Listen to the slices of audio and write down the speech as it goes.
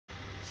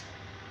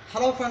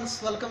Hello friends,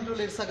 welcome to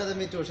Leads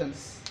Academy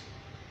Tuitions.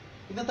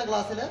 ഇന്നത്തെ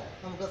ക്ലാസ്സിൽ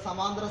നമുക്ക്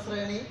സമാന്തര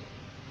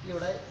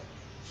ശ്രേണിയുടെ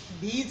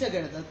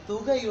ബീജഗണിതം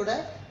തുകയുടെ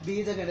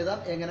ബീജഗണിതം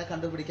എങ്ങനെ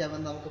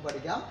കണ്ടുപിടിക്കാമെന്ന് നമുക്ക്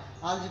പഠിക്കാം.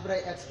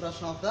 Algebraic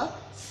expression of the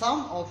sum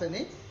of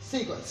any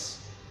sequence.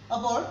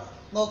 അപ്പോൾ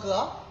നോക്കുക,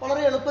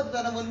 വളരെ എളുപ്പത്തിൽ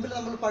തന്നെ മുൻപിൽ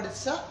നമ്മൾ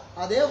പഠിച്ച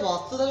അതേ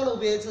വസ്തുതകൾ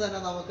ഉപയോഗിച്ച്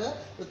തന്നെ നമുക്ക്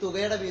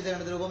തുകയുടെ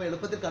ബീജഗണിത രൂപം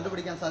എളുപ്പത്തിൽ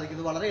കണ്ടുപിടിക്കാൻ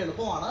സാധിക്കുന്നത് വളരെ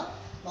എളുപ്പമാണ്.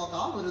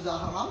 നോക്കാം, ഒരു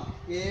ഉദാഹരണം.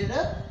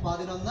 7,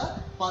 11,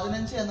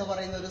 15 എന്ന്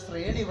പറയുന്ന ഒരു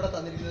ശ്രേണി ഇവിടെ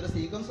തന്നിരിക്കുന്നു, ഒരു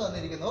സീക്വൻസ്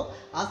തന്നിരിക്കുന്നു.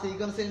 ആ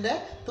സീക്വൻസിന്റെ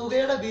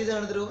തുകയുടെ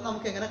ബീജഗണിത രൂപം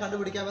നമുക്ക് എങ്ങനെ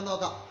കണ്ടുപിടിക്കാമെന്ന്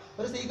നോക്കാം.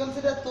 ഒരു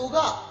സീക്വൻസിന്റെ തുക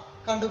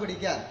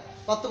കണ്ടുപിടിക്കാൻ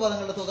 10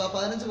 പദങ്ങളുടെ തുക,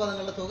 15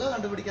 പദങ്ങളുടെ തുക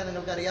കണ്ടുപിടിക്കാൻ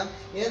നിങ്ങൾക്കറിയാം.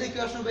 ഏത്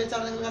ഇക്വേഷൻ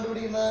ഉപയോഗിച്ചാണ് നിങ്ങൾ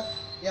കണ്ടുപിടിക്കുന്നത്?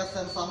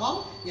 Sn സമം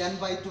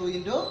n/2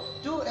 ×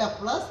 2f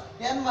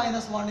 + n-1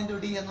 ×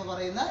 d എന്ന്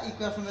പറയുന്ന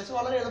ഇക്വേഷൻ വെച്ച്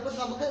വളരെ എളുപ്പത്തിൽ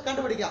നമുക്ക്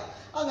കണ്ടുപിടിക്കാം.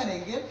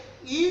 അങ്ങനെയെങ്കിൽ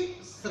ഈ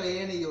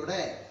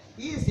ശ്രേണിയുടെ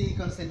ഈ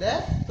സീക്വൻസിന്റെ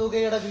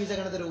തുകയുടെ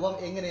ബീജഗണിത രൂപം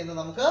എങ്ങനെയെന്ന്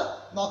നമുക്ക്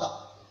നോക്കാം.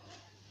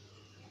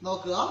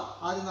 നോക്കുക,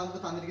 ആദ്യം നമുക്ക്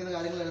തന്നിരിക്കുന്ന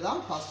കാര്യങ്ങൾ എഴുതാം.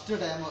 ഫസ്റ്റ്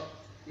ടേം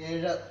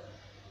 7,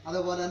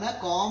 അതുപോലെ തന്നെ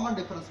കോമൺ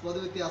ഡിഫറൻസ്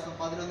പൊതുവ്യത്യാസം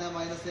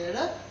 11 -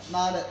 7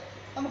 4.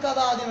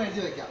 നമുക്കത് ആദ്യം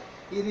എഴുതി വെക്കാം.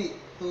 ഇനി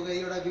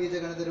തുകയുടെ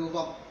ബീജഗണിത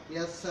രൂപം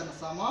Sn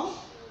സമം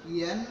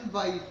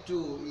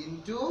n/2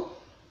 ×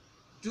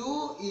 2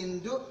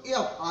 ×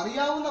 f.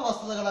 അറിയാവുന്ന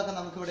വസ്തുതകളൊക്കെ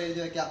നമുക്ക് ഇവിടെ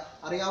എഴുതി വെക്കാം.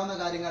 അറിയാവുന്ന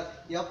കാര്യങ്ങൾ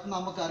f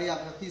നമുക്കറിയാം.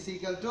 f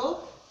 =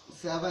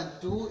 7,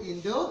 2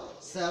 ×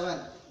 7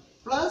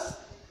 plus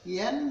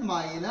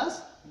n-1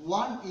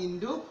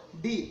 ×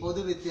 d,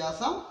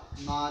 പൊതുവ്യത്യാസം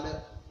 4.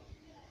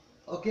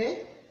 Okay,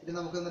 ഇത്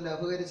നമുക്കൊന്ന്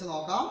ലഘൂകരിച്ച്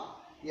നോക്കാം.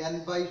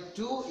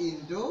 n/2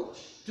 ×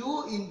 2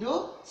 ×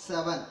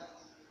 7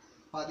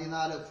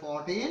 14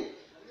 14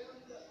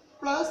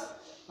 പ്ലസ്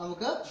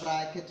നമുക്ക്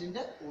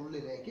ബ്രാക്കറ്റിന്റെ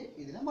ഉള്ളിലേക്ക്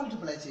ഇതിനെ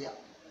മൾട്ടിപ്ലൈ ചെയ്യാം.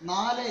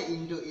 4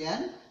 ×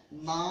 n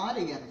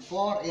 4n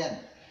 4n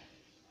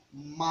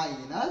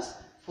മൈനസ്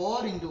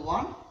 4 ×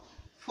 1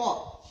 4.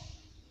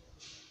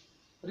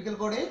 ഒരിക്കൽ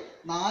കൂടി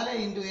 4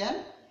 × n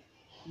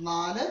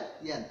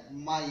 4n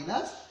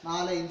മൈനസ്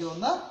 4 ×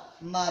 1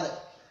 4.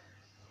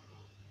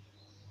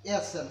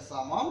 Sn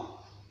സമം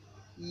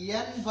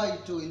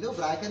n/2 ×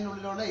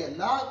 ബ്രാക്കറ്റിനുള്ളിലുള്ള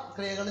എല്ലാ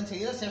ക്രിയകളും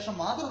ചെയ്ത ശേഷം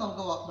മാത്രം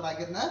നമുക്ക്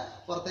ബ്രാക്കറ്റിന്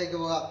പുറത്തേക്ക്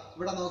പോകാം.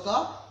 ഇവിടെ നോക്കുക,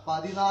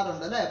 14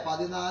 ഉണ്ട് അല്ലേ?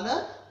 14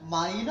 -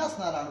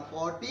 4 ആണ്.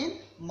 14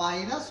 -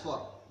 4.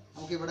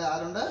 നമുക്ക് ഇവിടെ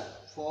ആരുണ്ട്?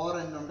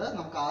 4n ഉണ്ട്.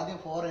 നമുക്ക് ആദ്യം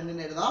 4n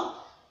എഴുതാം.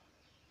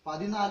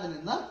 14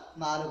 നിന്ന്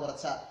 4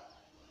 കുറച്ചാൽ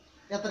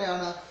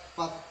എത്രയാണ്?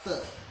 10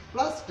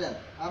 + 10.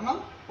 കാരണം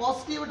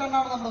പോസിറ്റീവ് 10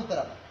 ആണ് നമ്മുടെ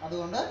ഉത്തരം,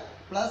 അതുകൊണ്ട്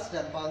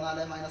 +10.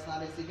 14 -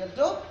 4 =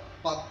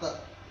 10.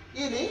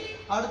 ഇനി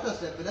അടുത്ത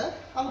സ്റ്റെപ്പിൽ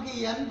നമുക്ക്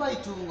ഈ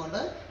n/2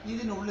 കൊണ്ട്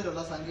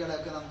ഇതിനുള്ളിലുള്ള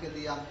സംഖ്യകളൊക്കെ നമുക്ക് എന്ത്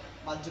ചെയ്യാം?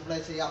 മൾട്ടിപ്ലൈ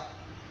ചെയ്യാം.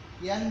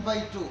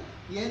 n/2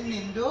 n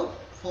 ×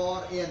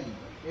 4n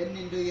n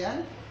 × n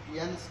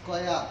n²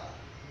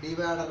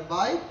 divided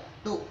by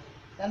 2.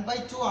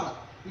 n/2 ആണ്.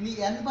 ഇനി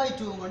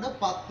n/2 കൊണ്ട്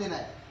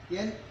 10നെ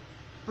n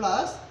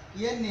plus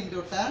n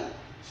 × 10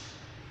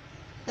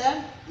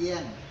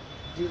 10n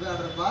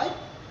divided by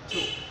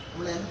 2.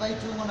 നമ്മൾ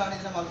n/2 കൊണ്ടാണ്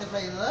ഇതിനെ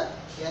മൾട്ടിപ്ലൈ ചെയ്യുന്നത്.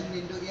 n ×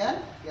 n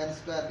n²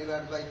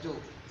 divide by 2,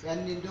 n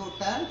 ×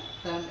 10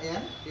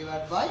 10n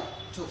divide by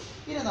 2.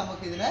 ഇനി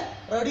നമുക്ക് ഇതിനെ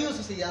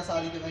റെഡ്യൂസ് ചെയ്യാൻ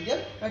സാധിക്കുമെങ്കിൽ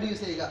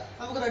റെഡ്യൂസ് ചെയ്യുക.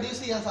 നമുക്ക് റെഡ്യൂസ്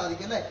ചെയ്യാൻ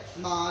സാധിക്കും അല്ലേ?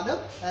 4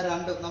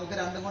 2 നമുക്ക്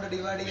 2 കൊണ്ട്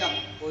ഡിവൈഡ് ചെയ്യാം.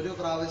 ഒരു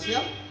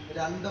പ്രാവശ്യം,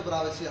 2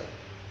 പ്രാവശ്യം.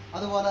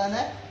 അതുപോലെ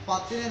തന്നെ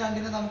 10നെ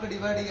 2നെ നമുക്ക്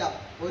ഡിവൈഡ് ചെയ്യാം.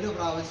 ഒരു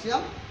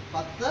പ്രാവശ്യം,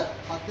 10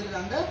 10 ൽ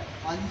 2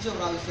 5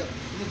 പ്രാവശ്യം.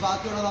 ഇനി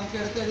ബാക്കിയുള്ള നമുക്ക്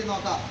എടുത്തെഴുതി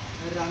നോക്കാം.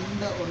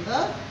 2 ഉണ്ട്,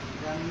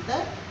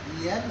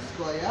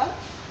 2n²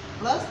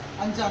 പ്ലസ്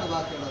 5 ആണ്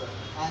ബാക്കിയുള്ളത്,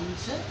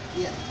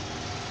 5n.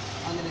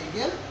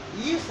 അങ്ങനെയെങ്കിൽ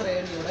ഈ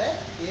ശ്രേണിയുടെ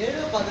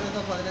 7,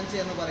 11, 15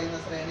 എന്ന് പറയുന്ന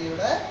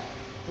ശ്രേണിയുടെ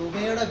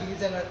തുകയുടെ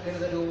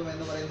ബീജഗണിത രൂപം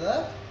എന്ന് പറയുന്നത്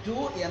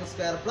 2n²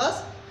 +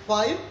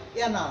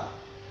 5n ആണ്.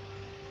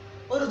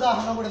 ഒരു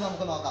ഉദാഹരണം കൂടി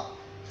നമുക്ക് നോക്കാം.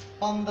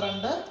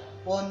 12,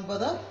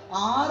 9,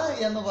 6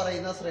 എന്ന്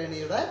പറയുന്ന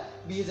ശ്രേണിയുടെ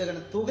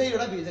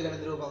തുകയുടെ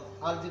ബീജഗണിത രൂപം,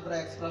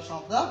 Algebraic expression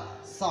of the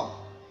sum.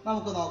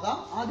 നമുക്ക് നോക്കാം.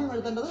 ആദ്യം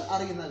എഴുതേണ്ടത്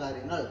അറിയുന്ന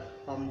കാര്യങ്ങൾ.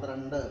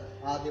 12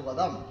 ആദ്യ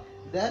പദം,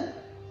 then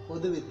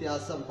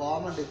പൊതുവ്യത്യാസം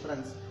കോമൺ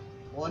ഡിഫറൻസ്.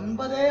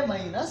 9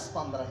 -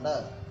 12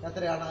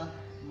 എത്രയാണ്?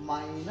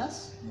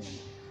 -3.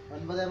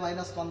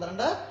 9 -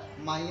 12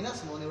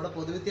 -3. ഇവിടെ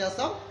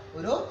പൊതുവ്യത്യാസം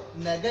ഒരു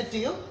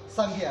നെഗറ്റീവ്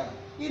സംഖ്യയാണ്.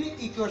 ഇനി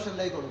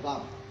ഇക്വേഷനിലേക്ക്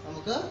കൊടുക്കാം.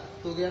 നമുക്ക്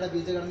തുകയുടെ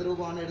ബീജഗണിത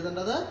രൂപമാണ്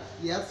എഴുതേണ്ടത്.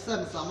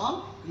 Sn സമം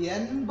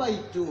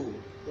n/2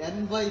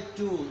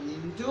 n/2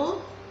 ×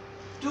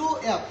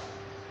 2f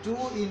 2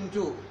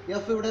 ×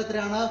 f. ഇവിടെ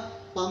എത്രയാണ്?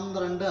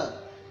 12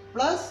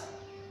 പ്ലസ്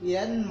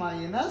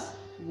n-1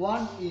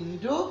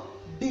 ×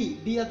 d.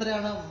 d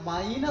എത്രയാണ്?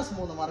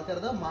 -3.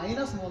 മറക്കരുത്,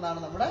 -3 ആണ്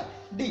നമ്മുടെ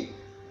d.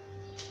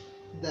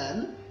 then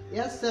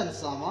Sn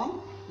സമം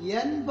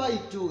n/2 ×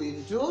 2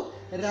 ×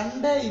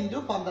 12.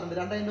 2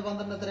 ×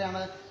 12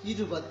 എത്രയാണ്?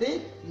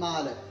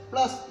 24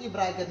 പ്ലസ് ഈ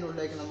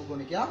ബ്രാക്കറ്റിനുള്ളിലേക്ക് നമുക്ക്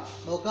ഗുണിക്കാം.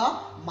 നോക്കാം,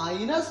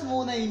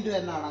 -3 ×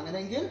 n ആണ്.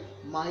 അങ്ങനെയെങ്കിൽ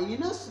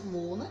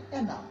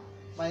 -3n ആണ്.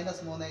 -3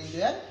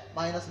 × n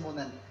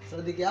 -3n.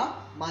 ശ്രദ്ധിക്കുക,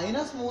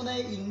 -3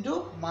 ×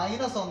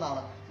 -1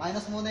 ആണ്.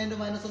 -3 ×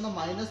 -1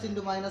 minus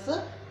 × minus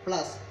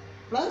plus.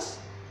 Plus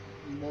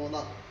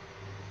 3.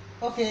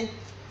 Okay,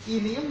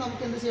 ഇനിയും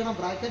നമുക്ക് എന്ത് ചെയ്യണം?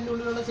 ബ്രാക്കറ്റിൻ്റെ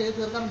ഉള്ളിലുള്ള ചെയ്ത്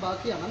തീർക്കാൻ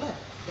ബാക്കിയാണ് അല്ലേ?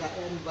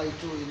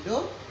 n/2 into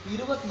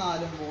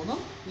 24 3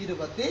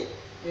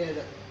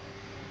 27.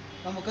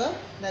 നമുക്ക്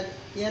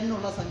n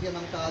ഉള്ള സംഖ്യ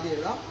നമുക്ക് ആദ്യം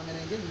എഴുതാം.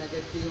 അങ്ങനെയെങ്കിൽ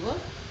 -3n.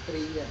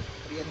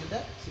 3n-ൻ്റെ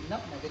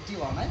ചിഹ്നം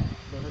നെഗറ്റീവാണ്.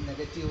 അതുകൊണ്ട്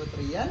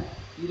 -3n.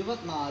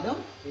 24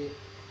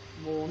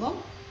 3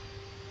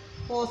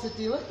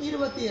 പോസിറ്റീവ്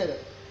 27.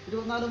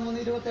 24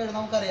 3 27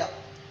 നമുക്കറിയാം.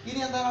 ഇനി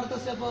എന്താണ് അടുത്ത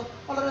സ്റ്റെപ്പ്?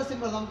 വളരെ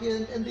സിമ്പിൾ. നമുക്ക്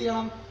എന്ത്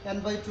ചെയ്യണം?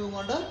 n/2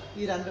 കൊണ്ട്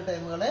ഈ രണ്ട്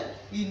ടേമുകളെ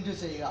ഇൻറ്റു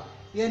ചെയ്യുക.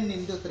 n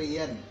into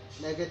 3n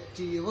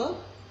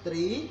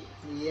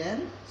 -3n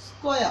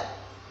square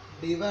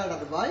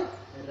divided by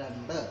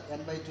 2.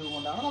 n/2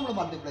 കൊണ്ടാണ് നമ്മൾ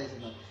മൾട്ടിപ്ലൈ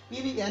ചെയ്യുന്നത്.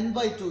 ഇനി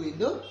n/2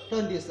 into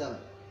 27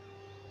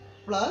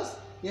 plus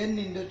n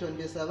into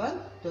 27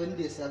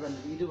 27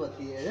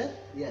 27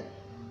 n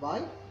by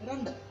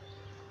 2.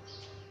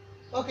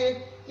 Okay,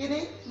 ഇനി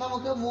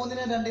നമുക്ക്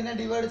 3നെ 2നെ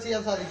ഡിവൈഡ്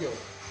ചെയ്യാൻ സാധിക്കുമോ?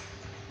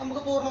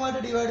 നമുക്ക്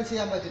പൂർണ്ണമായിട്ട് ഡിവൈഡ്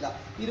ചെയ്യാൻ പറ്റില്ല.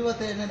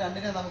 27നെ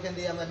 2നെ നമുക്ക് എന്ത്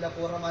ചെയ്യാൻ പറ്റില്ല?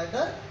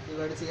 പൂർണ്ണമായിട്ട്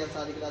ഡിവൈഡ് ചെയ്യാൻ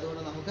സാധിക്കില്ല.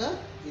 അതുകൊണ്ട് നമുക്ക്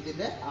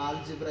ഇതിൻ്റെ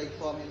ആൾജിബ്രൈക്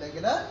ഫോം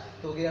ഇല്ലെങ്കിൽ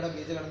തുകയുടെ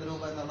ബീജഗണിത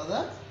രൂപം എന്നുള്ളത്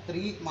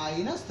 3 -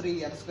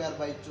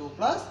 3n² 2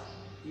 പ്ലസ്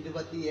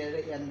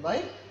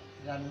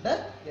 27n/2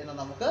 എന്ന്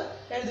നമുക്ക്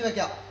എഴുതി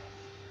വയ്ക്കാം.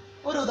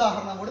 ഒരു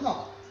ഉദാഹരണം കൂടി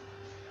നോക്കാം.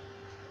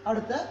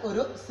 അടുത്ത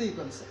ഒരു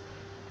സീക്വൻസ്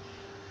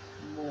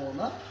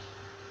 3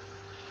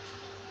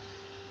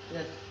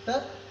 8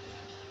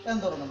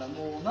 എന്ന് തുടങ്ങുന്നത്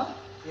 3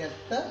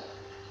 8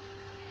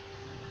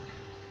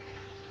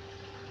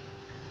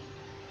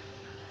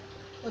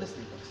 ഒരു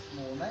സീക്വൻസ്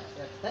 3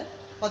 8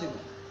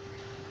 13.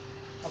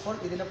 അപ്പോൾ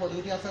ഇതിൻ്റെ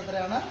പൊതുവ്യത്യാസം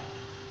എത്രയാണ്?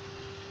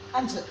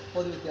 5.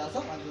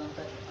 പൊതുവ്യത്യാസം 5.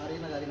 നമുക്ക്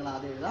അറിയുന്ന കാര്യങ്ങൾ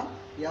ആദ്യം എഴുതാം.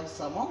 f =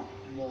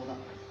 3.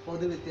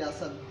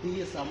 പൊതുവ്യത്യാസം d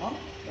 =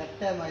 8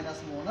 -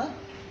 3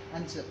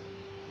 5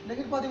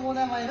 അല്ലെങ്കിൽ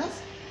 13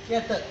 -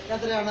 8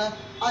 എത്രയാണ്?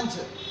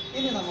 5.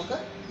 ഇനി നമുക്ക്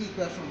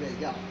ഈക്വേഷൻ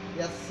ഉപയോഗിക്കാം.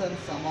 Sn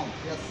 =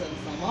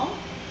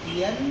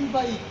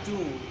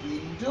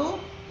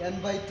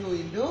 n/2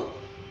 into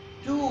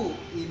 2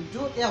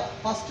 into f.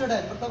 First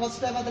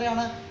time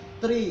എത്രയാണ്?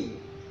 3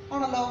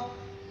 ആണല്ലോ.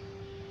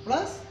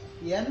 Plus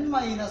n -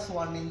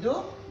 1 into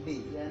d.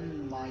 n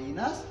 -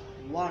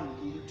 1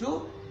 into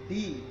d.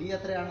 d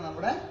എത്രയാണ്?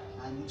 നമ്മുടെ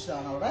 5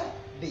 ആണ് അവിടെ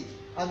d.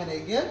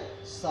 അങ്ങനെയെങ്കിൽ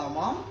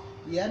സമം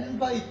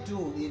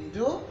n/2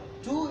 into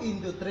 2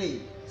 into 3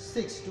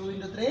 6. 2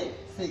 into 3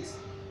 6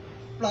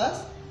 plus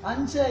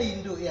 5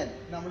 into n.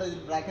 നമ്മൾ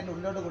ബ്രാക്കറ്റിൻ്റെ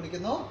ഉള്ളിലോട്ട്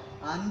കൊടുക്കുന്നു.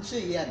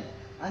 5n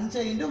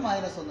 5 into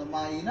 -1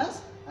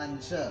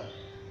 -5.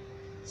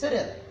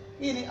 ശരിയല്ലേ?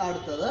 ഇനി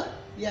അടുത്തത്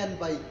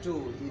n/2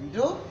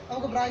 ഇൻറ്റു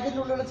നമുക്ക്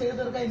ബ്രാക്കറ്റിൻ്റെ ഉള്ളിലുള്ള ചെയ്ത്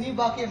തീർക്കാൻ ഇനിയും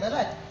ബാക്കിയുണ്ട്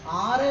അല്ലേ?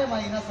 6 -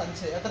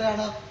 5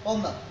 എത്രയാണ്?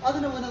 1.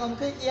 അതിനു മുന്നേ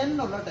നമുക്ക് n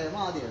ഉള്ള ടൈം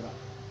ആദ്യം എഴുതാം.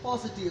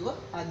 Positive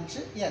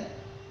 5n.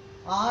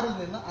 6ൽ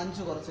നിന്ന്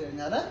 5 കുറച്ച്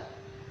കഴിഞ്ഞാൽ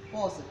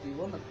പോസിറ്റീവ്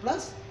 1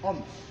 പ്ലസ്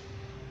 1.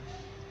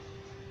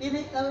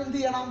 ഇനി എന്ത്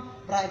ചെയ്യണം?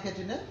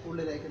 ബ്രാക്കറ്റിൻ്റെ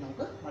ഉള്ളിലേക്ക്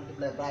നമുക്ക്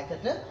മൾട്ടിപ്ലൈ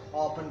ബ്രാക്കറ്റ്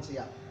ഓപ്പൺ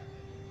ചെയ്യാം.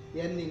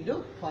 n into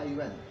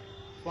 5n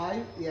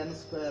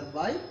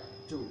 5n²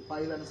 2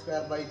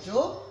 5n²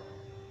 2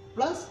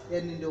 plus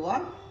n into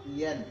 1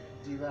 n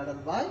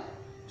divided by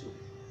 2.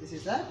 This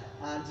is an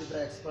algebra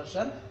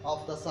expression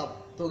of the sum.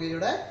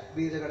 തുകയുടെ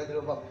ബീജഗണിത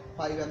രൂപം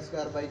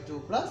 5n² 2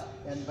 പ്ലസ്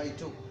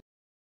n/2.